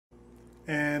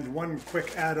And one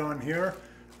quick add-on here,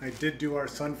 I did do our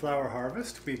sunflower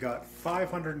harvest. We got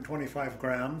 525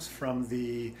 grams from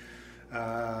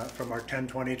our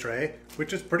 1020 tray,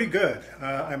 which is pretty good.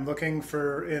 I'm looking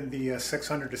for in the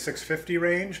 600 to 650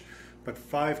 range, but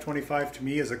 525 to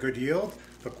me is a good yield.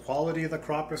 The quality of the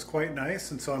crop is quite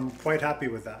nice, and so I'm quite happy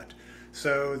with that.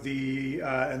 So and the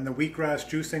wheatgrass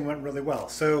juicing went really well.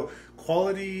 So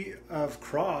quality of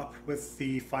crop with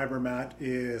the fiber mat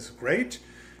is great.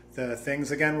 The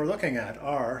things again we're looking at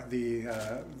are the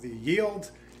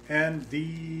yield and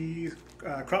the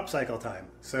crop cycle time.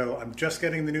 So I'm just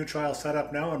getting the new trial set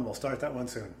up now, and we'll start that one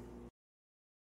soon.